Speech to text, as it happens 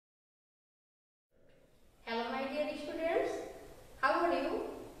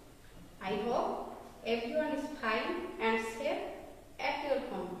everyone is fine and safe at your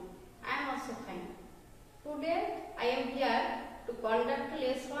home. I am also fine. Today I am here to conduct a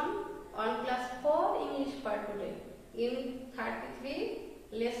lesson on class 4 English for today. Unit 33,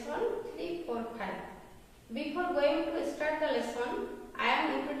 lesson 3, 4, 5. Before going to start the lesson, I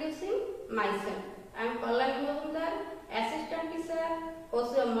am introducing myself. I am Kallani Majumdar, assistant teacher,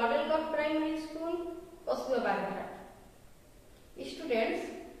 Kosua Model God Primary School, Kosua Barghat. Students,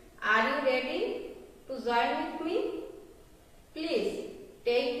 are you ready to join with me? Please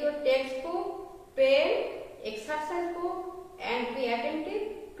take your textbook, pen, exercise book and be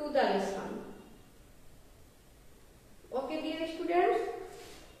attentive to the lesson. Okay, dear students?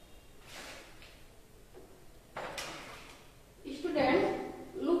 Students,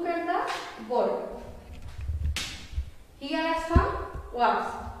 look at the board. Here are some words.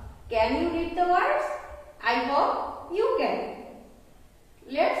 Can you read the words? I hope you can.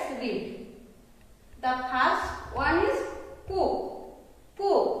 Let's read. The first one is cook.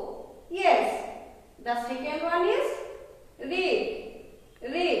 Cook. Yes. The second one is read.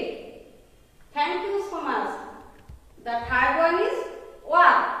 Read. Thank you so much. The third one is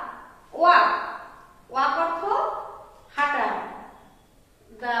walk. Walk. Walk artho hata.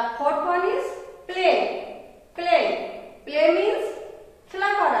 The fourth one is play. Play. Play means khela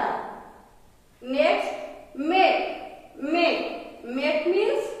kora. Next, make. Make. Make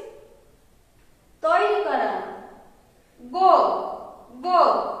means toiri kora. Go.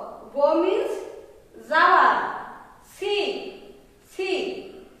 Go. Go means jawa. See.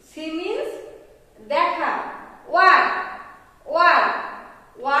 See. See means dekha. What? What?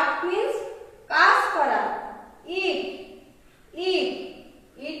 What means kaas kora. Eat. Eat.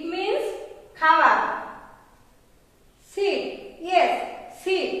 Eat means khawa. Sit. Yes.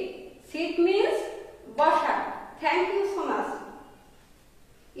 Sit. Sit means bosha. Thank you so much.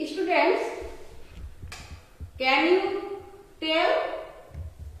 Students, can you tell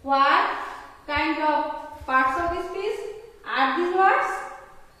what kind of parts of speech are these words?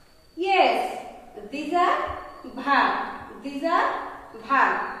 Yes, these are verb. These are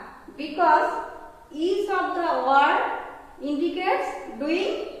verb because each of the word indicates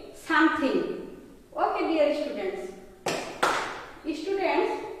doing something. Okay, dear students.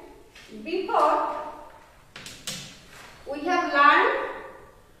 Students, before we have learned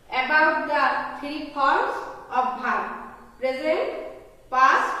about the three forms of verb: present,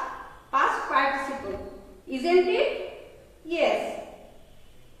 past, past participle. Isn't it? Yes.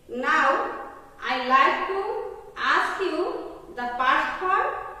 Now I like to ask you the past form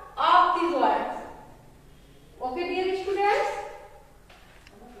of these words. Okay, dear students?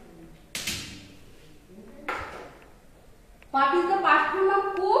 What is the past form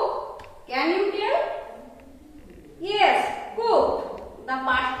of cook? Can you tell? Yes, cook. The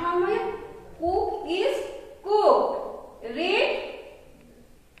past form of cook is cook. Read?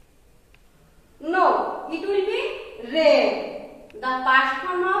 No, it will be read. The past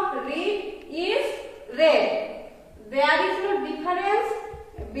form of read is read. There is no difference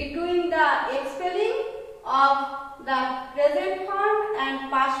between the spelling of the present form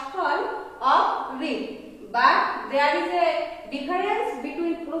and past form of read. But there is a difference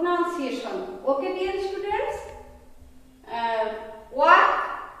between pronunciation. Okay, dear students? Walk,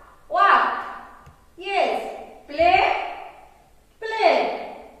 walk. Yes. Play,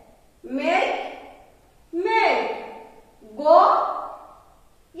 play. Make, make. Go,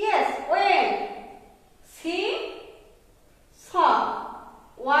 yes, went. See, saw.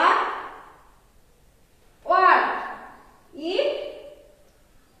 What, what. Eat,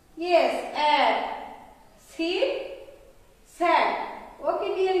 yes, ate. Sit, sat.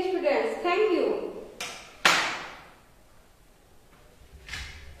 Okay, dear students, thank you.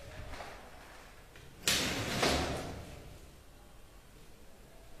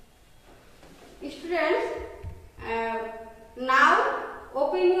 Students, now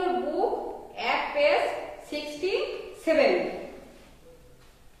open your book at page 67.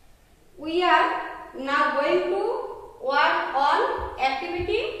 We are now going to work on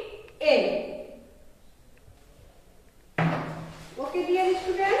activity A. Okay, dear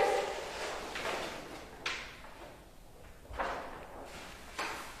students?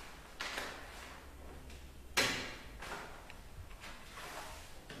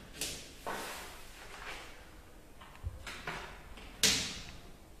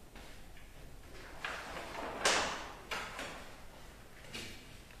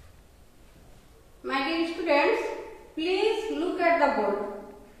 My dear students, please look at the board.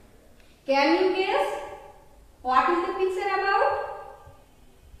 Can you guess what is the picture about?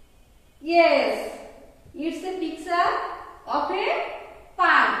 Yes, it's a picture of a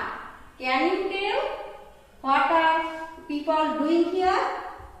park. Can you tell What are people doing here?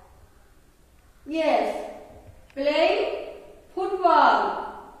 Yes, playing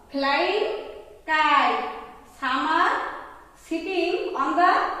football, flying kite, some are sitting on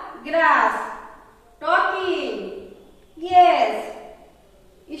the grass, talking. Yes,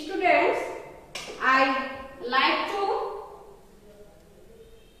 students, I like to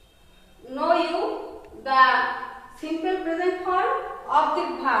know you the simple present form of the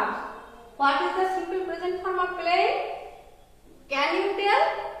verbs. What is the simple present form of play? Can you tell?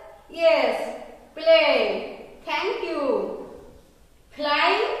 Yes, play. Thank you.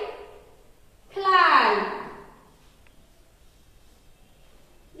 Fly, fly.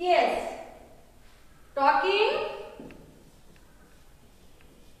 Yes. Talking,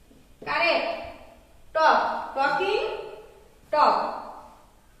 correct. Talk. Talking, talk.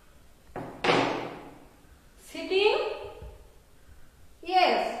 Sitting,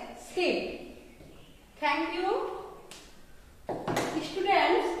 yes, sit. Thank you.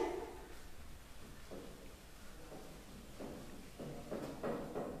 Students,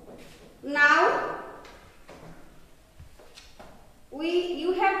 now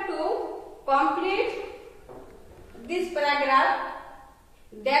you have to complete this paragraph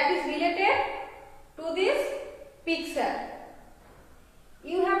that is related to this picture.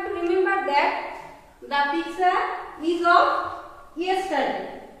 You have to remember that the picture is of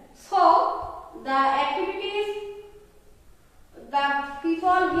yesterday. So the activities the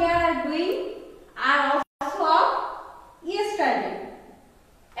people here are doing are also of yesterday.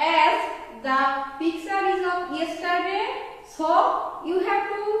 As the picture is of yesterday, so you have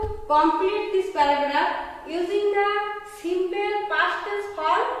to complete this paragraph using the simple past tense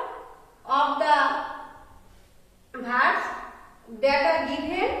form of the verbs that are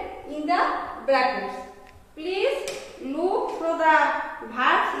given in the brackets. Please look for the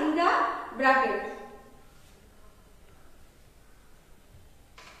verbs in the brackets.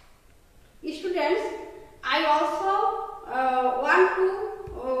 Students, I also want to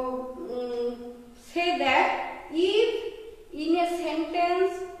say that if in a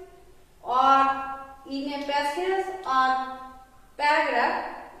sentence or in a passage or paragraph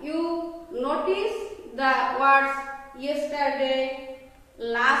you notice the words yesterday,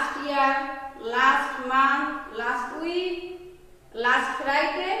 last year, last month, last week, last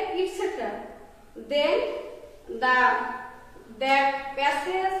Friday, etc., then that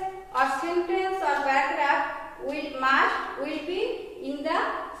passage or sentence or paragraph will be in the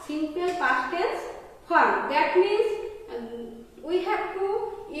simple past tense form. That means we have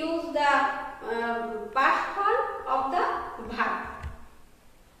to use the past form of the verb.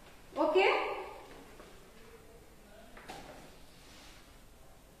 Okay?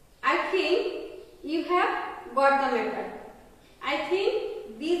 I think you have got the matter. I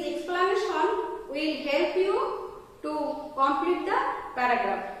think this explanation will help you to complete the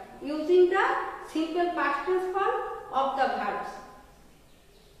paragraph using the simple past tense form of the verbs.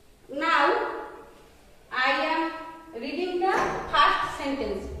 Now, I am reading the first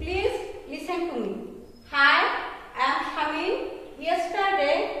sentence. Please listen to me. Hi, I am Shamil.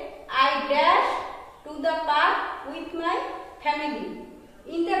 Yesterday, I dashed to the park with my family.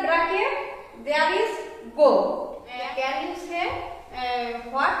 In the bracket, there is go. Can you say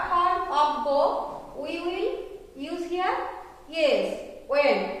what form of go we will use here? Yes,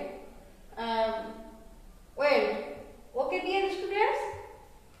 when. Okay, dear students,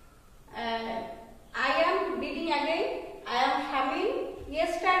 I am reading again. I am Shamil.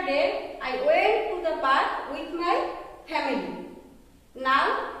 Yesterday, I went to the park with my family. Now,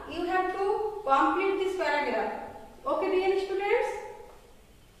 you have to complete this paragraph. Okay, dear students,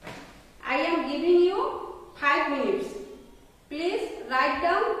 I am giving you 5 minutes. Please write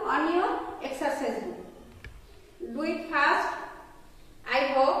down on your exercise book. Do it fast. I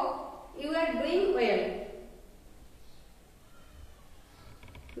hope you are doing well.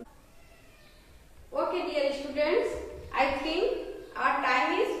 Okay, dear students, I think our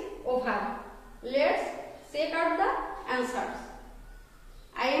time is over. Let's check out the answers.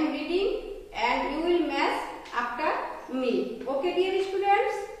 I am reading and you will match after me. Okay, dear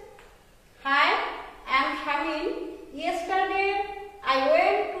students? Hi, I am Shamil. Yesterday, I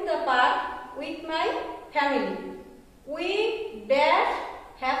went to the park with my family. We dash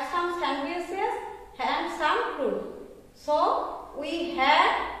have some sandwiches and some fruit. So, we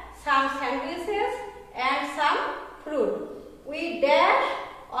had some sandwiches and some fruit. We dash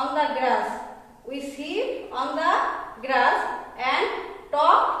on the grass. We sit on the grass and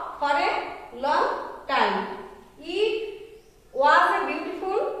talk for a long time. It was a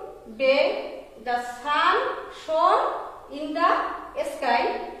beautiful day. The sun shone in the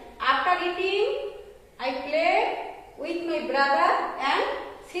sky. After eating, I played my brother and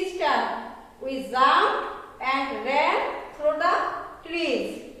sister. We jumped and ran through the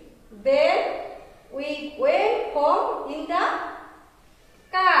trees. Then we went home in the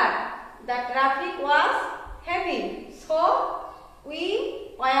car. The traffic was heavy, so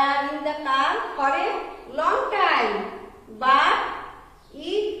we were in the car for a long time. But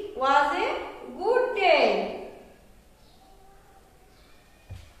it was a good day.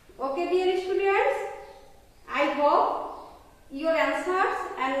 Okay, dear students, I hope your answers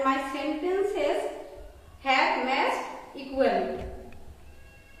and my sentences have matched equally.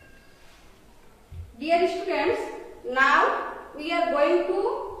 Dear students, now we are going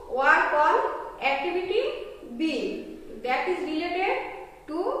to work on activity B, that is related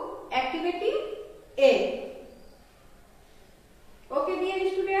to activity A. Okay,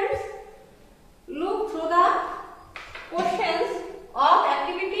 dear students, look through the questions of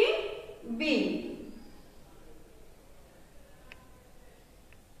activity B.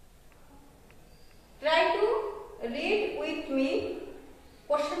 Try to read with me.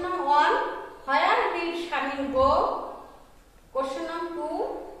 Question number 1, where did Shamin go? Question number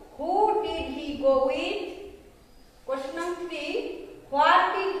 2, who did he go with? Question number 3,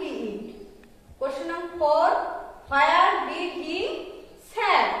 what did he eat? Question number 4, where did he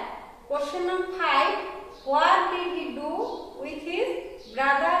sat? Question number 5, what did he do with his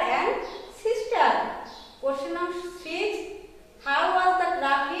brother and sister? Question number 6, how was the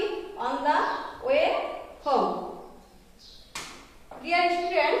traffic on the way home? Dear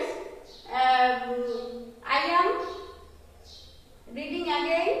students, I am reading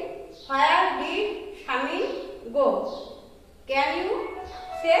again. Where did Shamin go? Can you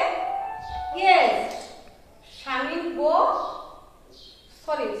say yes? Shamin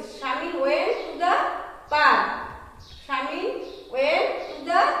went to the park. Shamin went to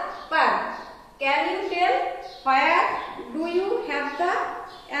the park. Can you tell where do you have the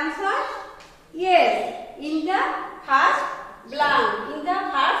answers? Yes, in the first blank. In the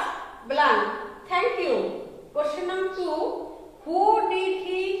first blank. Thank you. Question number 2. Who did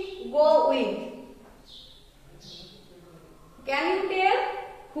he go with? Can you tell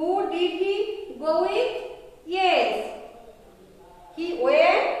who did he go with? Yes, he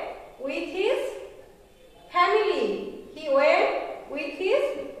went with his family. He went with his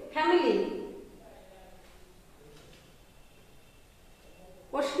family.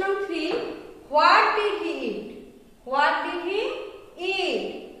 Question number 3. What did he eat? What did he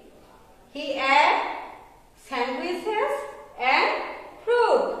eat? He ate sandwiches and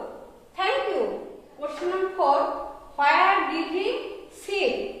fruit. Thank you. Question number 4. Where did he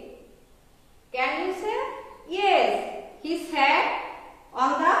sit? Can you say? Yes, he sat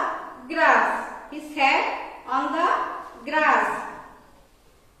on the grass. He sat on the grass.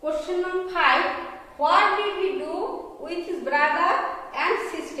 Question number 5. What did he do with his brother and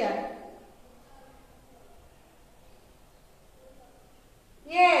sister?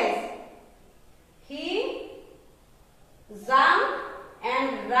 Yes, he jumped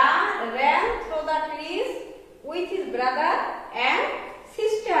and ran through the trees with his brother and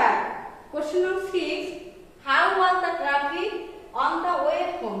sister. Question number 6. How was the traffic on the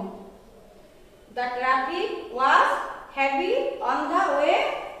way home? The traffic was heavy on the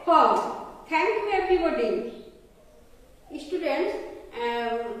way home. Thank you, everybody. Students,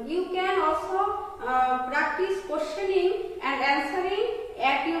 you can also practice questioning and answering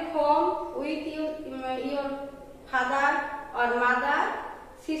at your home with your father or mother,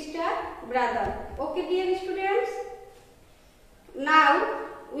 sister, brother. Okay, dear students. Now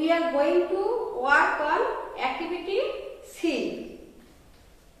we are going to work on activity C.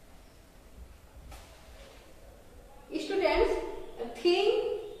 Students, think,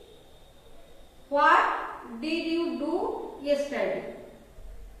 what did you do yesterday?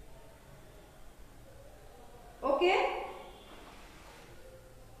 Okay?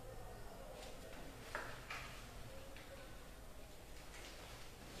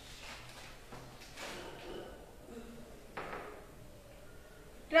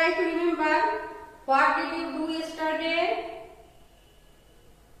 Try to remember, what did you do yesterday?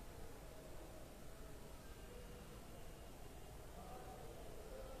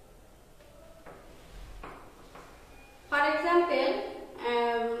 For example,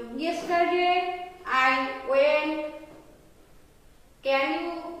 yesterday I went. Can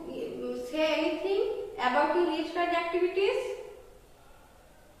you say anything about your yesterday activities?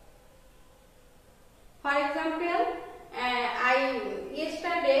 For example,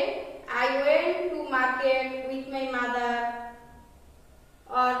 yesterday I went to market with my mother,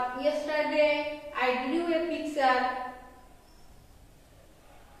 or yesterday I drew a picture.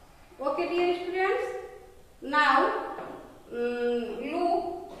 Okay, dear students. Now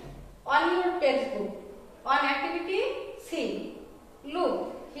look on your textbook on activity C.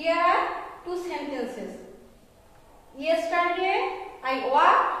 Look, here are two sentences. Yesterday I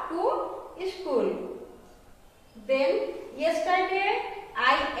walked to school. Then yesterday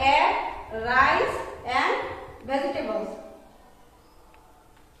I ate rice and vegetables.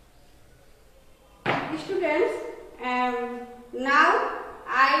 Students, now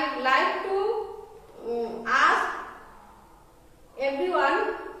I like to ask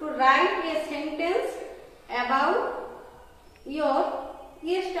everyone to write a sentence about your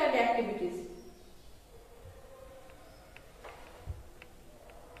yesterday activities.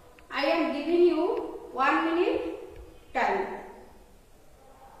 I am giving you 1 minute time.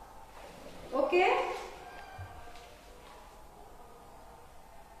 Okay?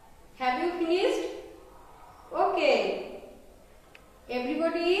 Have you finished? Okay.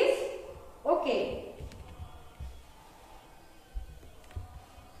 Everybody is okay.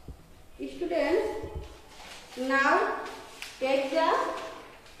 Students, now take the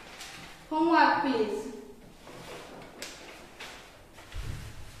homework, please.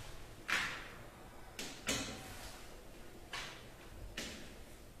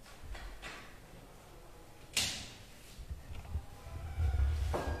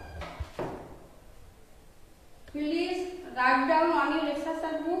 Please write down on your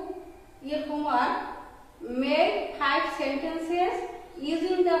exercise book your homework. Make 5 sentences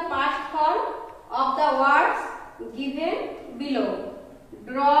using the past form of the words given below.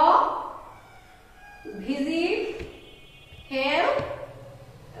 Draw, visit, help,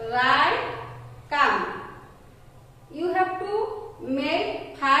 write, come. You have to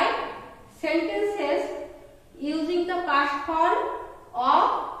make 5 sentences using the past form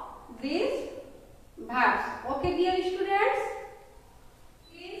of these verbs. Okay, dear students?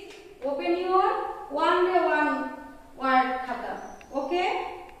 Please open your one by one word khata. Okay?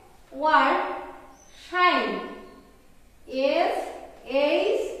 Word shine. S-H-I-N-E.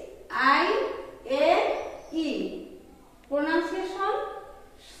 Pronunciation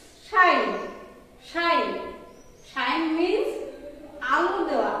shine. Shine. Shine means alo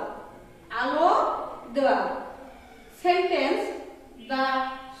dewa. Alo dewa. Sentence: the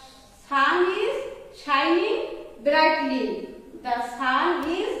sun is shining brightly. The sun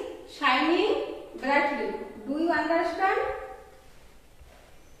is shining brightly. Do you understand?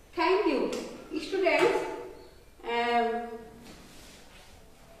 Thank you. Students,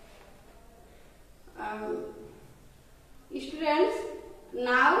 students,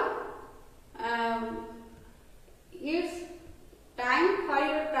 now it's time for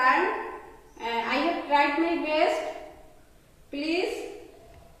your turn. I have tried my best. Please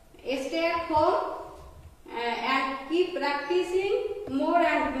stay at home and keep practicing more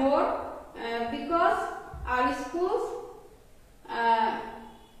and more because our schools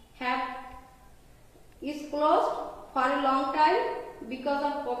is closed for a long time because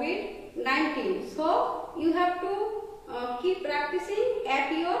of COVID-19. So you have to keep practicing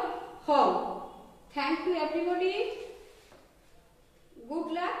at your home. Thank you, everybody.